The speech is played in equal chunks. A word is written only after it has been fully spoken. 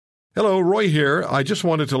Hello, Roy here. I just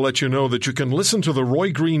wanted to let you know that you can listen to The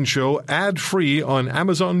Roy Green Show ad-free on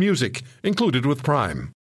Amazon Music, included with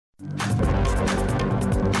Prime.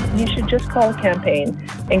 You should just call a campaign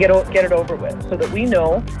and get it over with so that we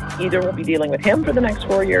know either we'll be dealing with him for the next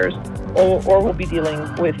 4 years or we'll be dealing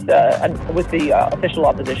with the official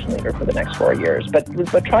opposition leader for the next 4 years. But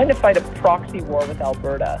trying to fight a proxy war with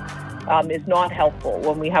Alberta is not helpful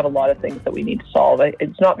when we have a lot of things that we need to solve.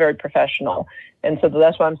 It's not very professional. And so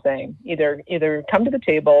that's what I'm saying. Either come to the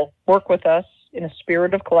table, work with us in a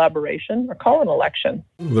spirit of collaboration, or call an election.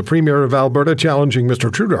 The Premier of Alberta challenging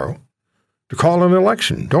Mr. Trudeau to call an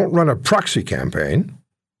election. Don't run a proxy campaign.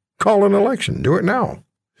 Call an election. Do it now.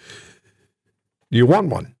 Do you want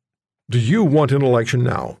one? Do you want an election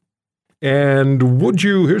now? And would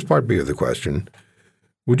you, here's part B of the question,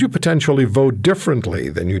 would you potentially vote differently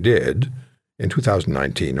than you did in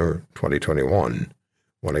 2019 or 2021?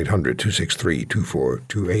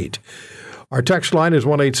 1-800-263-2428. Our text line is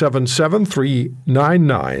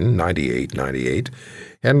 1-877-399-9898.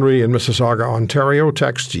 Henry in Mississauga, Ontario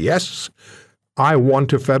texts, yes, I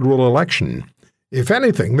want a federal election. If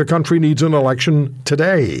anything, the country needs an election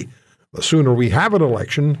today. The sooner we have an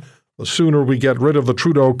election, the sooner we get rid of the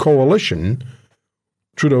Trudeau coalition,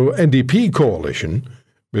 Trudeau NDP coalition,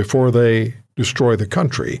 before they destroy the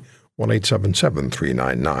country.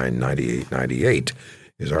 1-877-399-9898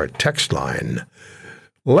 is our text line.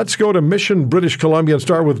 Let's go to Mission, British Columbia, and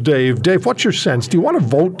start with Dave. Dave, what's your sense? Do you want to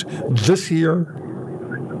vote this year?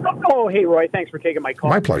 Oh, hey, Roy. Thanks for taking my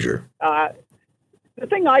call. My pleasure. The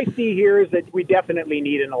thing I see here is that we definitely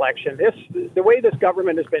need an election. The way this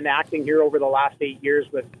government has been acting here over the last 8 years,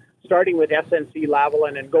 starting with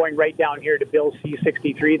SNC-Lavalin and going right down here to Bill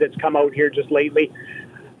C-63 that's come out here just lately,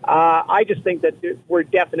 I just think that we're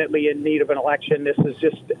definitely in need of an election.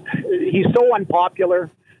 He's so unpopular.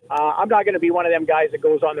 I'm not going to be one of them guys that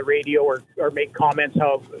goes on the radio or make comments,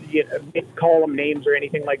 call him names or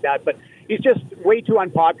anything like that. But he's just way too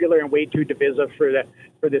unpopular and way too divisive for this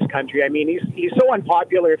country. I mean, he's so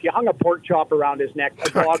unpopular. If you hung a pork chop around his neck, a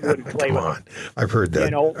dog wouldn't play with him. I've heard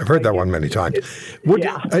that. I've heard that one many times.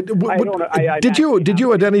 Did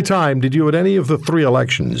you at any time? Did you at any of the three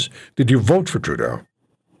elections? Did you vote for Trudeau?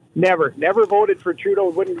 Never voted for Trudeau.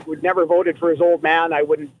 Would never voted for his old man. I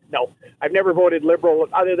wouldn't. No, I've never voted Liberal,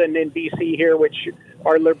 other than in BC here, which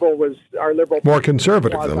our Liberal more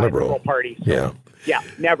conservative than Liberal party. So, yeah,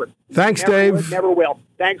 never. Thanks, Dave. Never will.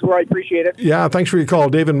 Thanks, Roy. I appreciate it. Yeah, thanks for your call,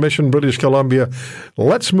 Dave in Mission, British Columbia.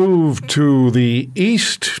 Let's move to the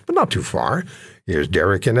east, but not too far. Here's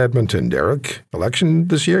Derek in Edmonton. Derek, election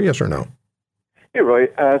this year, yes or no? Hey, Roy.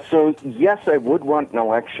 So, yes, I would want an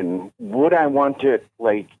election. Would I want it,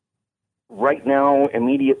 right now,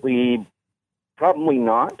 immediately? Probably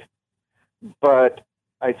not. But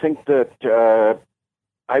I think that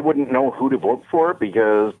I wouldn't know who to vote for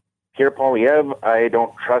because Pierre Poilievre, I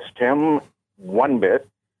don't trust him one bit.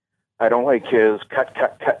 I don't like his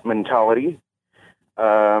cut mentality.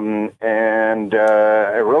 And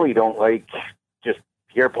I really don't like just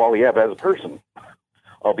Pierre Poilievre as a person.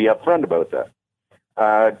 I'll be upfront about that.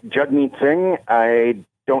 Jagmeet Singh, I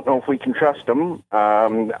don't know if we can trust him.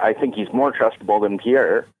 I think he's more trustable than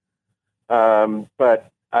Pierre. But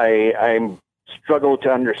I struggle to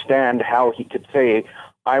understand how he could say,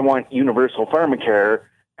 I want universal pharmacare,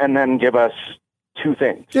 and then give us two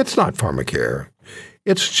things. It's not pharmacare.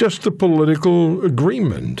 It's just the political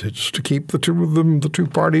agreement. It's to keep the two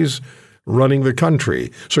parties running the country.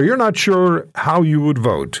 So you're not sure how you would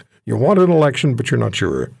vote. You want an election, but you're not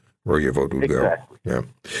sure where your vote would go. Yeah,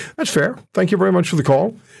 that's fair. Thank you very much for the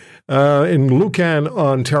call. In Lucan,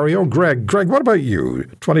 Ontario, Greg, what about you?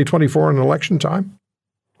 2024 in election time?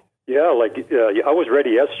 Yeah, I was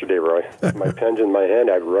ready yesterday, Roy. My pen's in my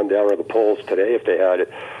hand. I'd run down to the polls today if they had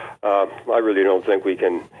it. I really don't think we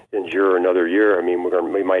can endure another year. I mean,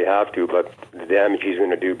 we might have to, but the damage he's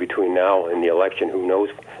going to do between now and the election, who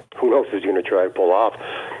knows? Who knows who's going to try to pull off?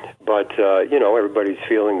 But everybody's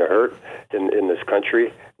feeling the hurt in this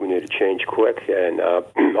country. We need to change quick, and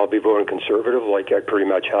I'll be voting Conservative like I pretty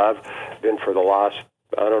much have been for the last,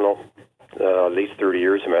 at least 30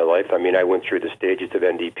 years of my life. I mean, I went through the stages of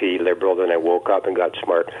NDP, Liberal, then I woke up and got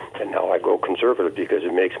smart, and now I go Conservative because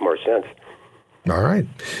it makes more sense. All right.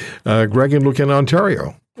 Greg in Lucan,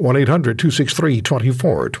 Ontario,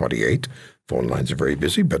 1-800-263-2428. Phone lines are very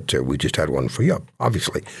busy, but we just had one for you,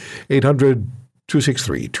 obviously.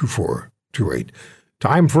 800-263-2428.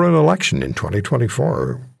 Time for an election in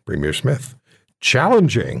 2024. Permier Smith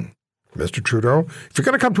challenging Mr. Trudeau. If you're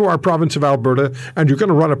going to come to our province of Alberta and you're going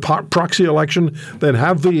to run a proxy election, then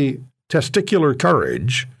have the testicular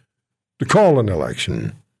courage to call an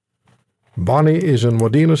election Bonnie is in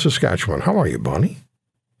Wadena, Saskatchewan. How are you, Bonnie?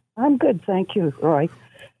 I'm good, thank you, Roy.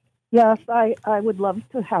 Yes, I would love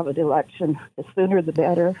to have an election. The sooner the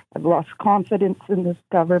better. I've lost confidence in this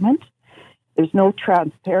government. There's no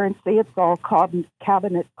transparency. It's all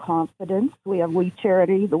cabinet confidence. We have We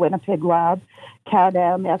Charity, the Winnipeg Lab,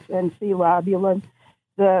 CADAM, SNC Labulin,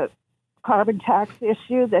 the carbon tax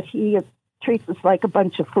issue that he treats us like a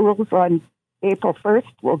bunch of fools on April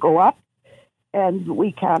 1st will go up, and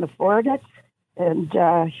we can't afford it. And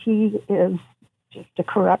he is just a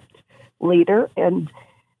corrupt leader. And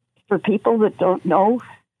for people that don't know,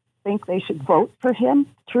 think they should vote for him,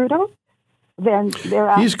 Trudeau, then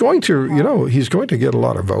they're he's going to, he's going to get a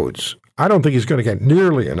lot of votes. I don't think he's going to get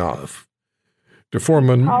nearly enough to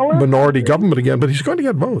form a minority government again, but he's going to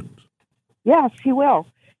get votes. Yes, he will.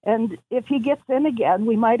 And if he gets in again,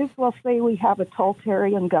 we might as well say we have a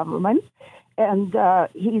totalitarian government, and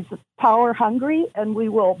he's power hungry, and we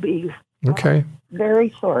will be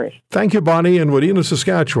very sorry. Thank you, Bonnie, in Wadena,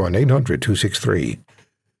 Saskatchewan,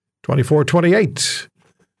 800-263-2428.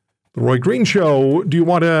 The Roy Green Show. Do you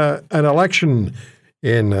want an election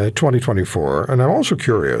in 2024? And I'm also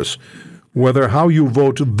curious whether how you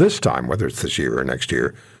vote this time, whether it's this year or next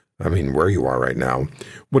year, I mean, where you are right now,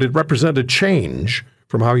 would it represent a change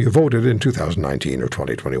from how you voted in 2019 or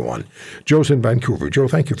 2021? Joe's in Vancouver. Joe,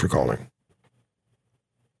 thank you for calling.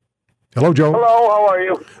 Hello, Joe. Hello, how are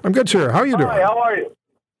you? I'm good, sir. How are you doing? Hi, how are you?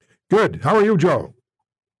 Good. How are you, Joe?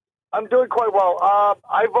 I'm doing quite well.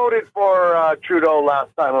 I voted for Trudeau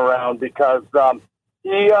last time around because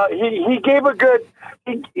he gave a good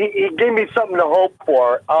he gave me something to hope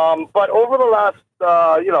for. But over the last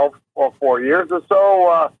 4 years or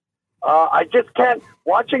so, I just can't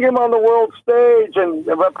watching him on the world stage and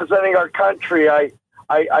representing our country. I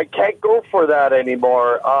can't go for that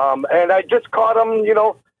anymore. And I just caught him.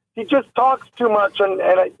 He just talks too much, and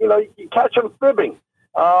you catch him fibbing.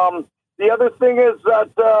 The other thing is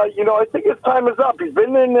that, I think his time is up. He's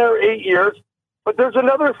been in there 8 years. But there's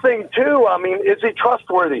another thing, too. I mean, is he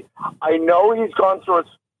trustworthy? I know he's gone through a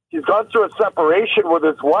separation with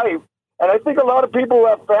his wife. And I think a lot of people who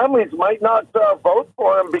have families might not vote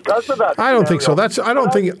for him because of that. I don't think so.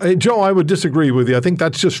 Joe, I would disagree with you. I think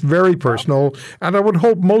that's just very personal. And I would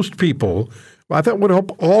hope most people, would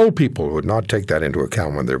hope all people would not take that into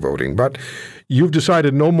account when they're voting. But you've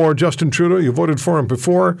decided no more Justin Trudeau. You voted for him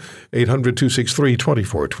before.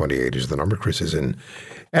 800-263-2428 is the number. Chris is in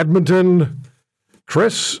Edmonton.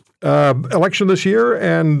 Chris, election this year,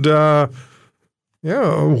 and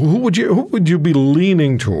who would you be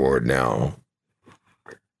leaning toward now?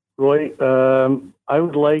 Roy, I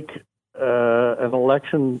would like an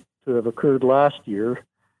election to have occurred last year.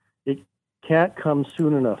 It can't come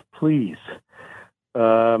soon enough, please.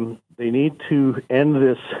 They need to end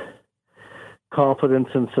this confidence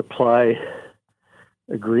and supply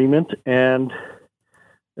agreement. And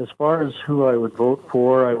as far as who I would vote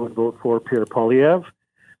for Pierre Poilievre.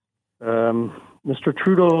 Mr.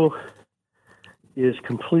 Trudeau is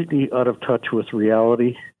completely out of touch with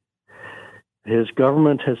reality. His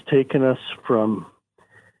government has taken us from,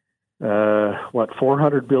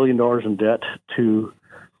 $400 billion in debt to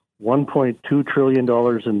 $1.2 trillion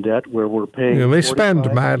in debt, where we're paying. They spend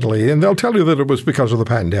madly, and they'll tell you that it was because of the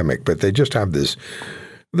pandemic, but they just have this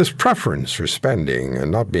preference for spending and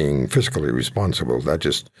not being fiscally responsible.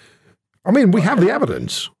 We have the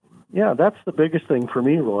evidence. Yeah, that's the biggest thing for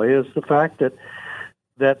me, Roy, is the fact that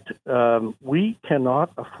we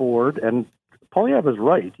cannot afford, and Poilievre is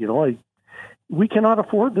right, we cannot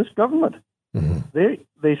afford this government. Mm-hmm.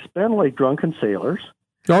 They spend like drunken sailors.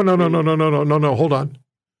 No, hold on.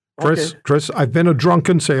 Chris, Okay. Chris, I've been a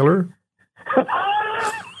drunken sailor.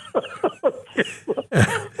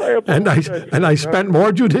 And I spent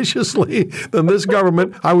more judiciously than this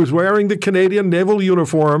government. I was wearing the Canadian naval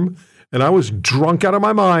uniform, and I was drunk out of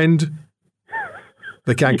my mind.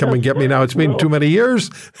 They can't come and get me now. It's been too many years,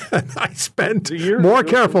 and I spent more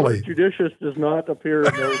carefully. Judicious does not appear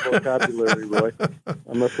in their vocabulary, Roy.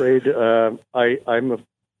 I'm afraid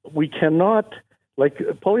we cannot, like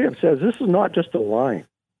Poilievre says, this is not just a line.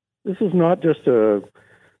 This is not just an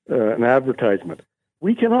advertisement.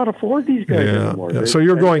 We cannot afford these guys anymore. Yeah. So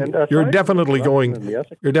you're definitely going.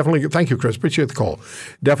 Thank you, Chris. Appreciate the call.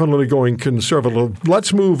 Definitely going conservative.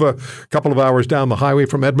 Let's move a couple of hours down the highway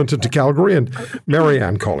from Edmonton to Calgary, and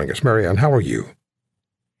Marianne calling us. Marianne, how are you?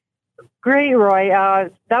 Great, Roy.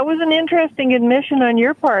 That was an interesting admission on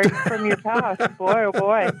your part from your past. Boy, oh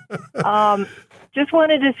boy. Just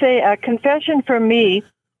wanted to say a confession from me.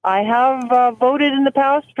 I have voted in the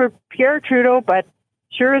past for Pierre Trudeau, but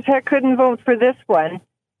sure as heck couldn't vote for this one.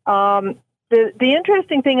 The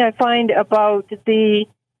interesting thing I find about the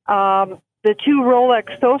the two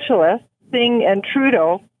Rolex socialists, Singh and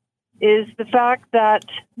Trudeau, is the fact that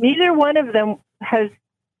neither one of them has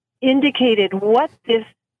indicated what this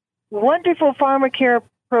wonderful pharmacare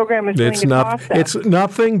program is going to cost us. It's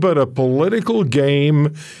nothing but a political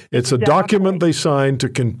game. It's a document they signed to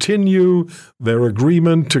continue their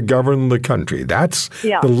agreement to govern the country.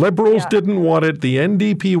 The Liberals didn't want it. The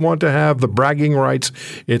NDP want to have the bragging rights.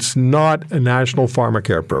 It's not a national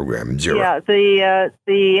pharmacare program. Zero. Yeah, the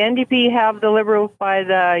NDP have the Liberals by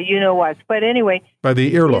the you-know-what. But anyway. By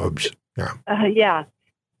the earlobes. Yeah.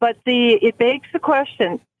 But it begs the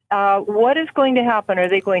question, what is going to happen? Are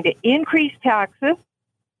they going to increase taxes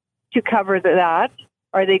to cover that?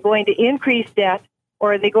 Are they going to increase debt,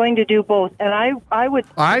 or are they going to do both? And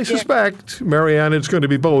I suspect, Marianne, it's going to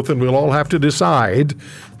be both, and we'll all have to decide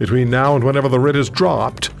between now and whenever the writ is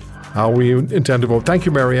dropped how we intend to vote. Thank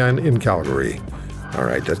you, Marianne, in Calgary. All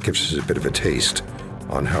right, that gives us a bit of a taste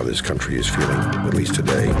on how this country is feeling, at least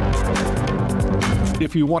today.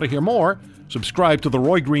 If you want to hear more, subscribe to The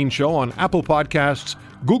Roy Green Show on Apple Podcasts,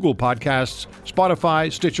 Google Podcasts, Spotify,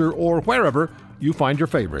 Stitcher, or wherever you find your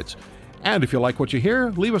favorites. And if you like what you hear,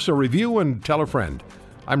 leave us a review and tell a friend.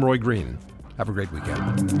 I'm Roy Green. Have a great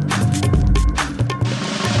weekend.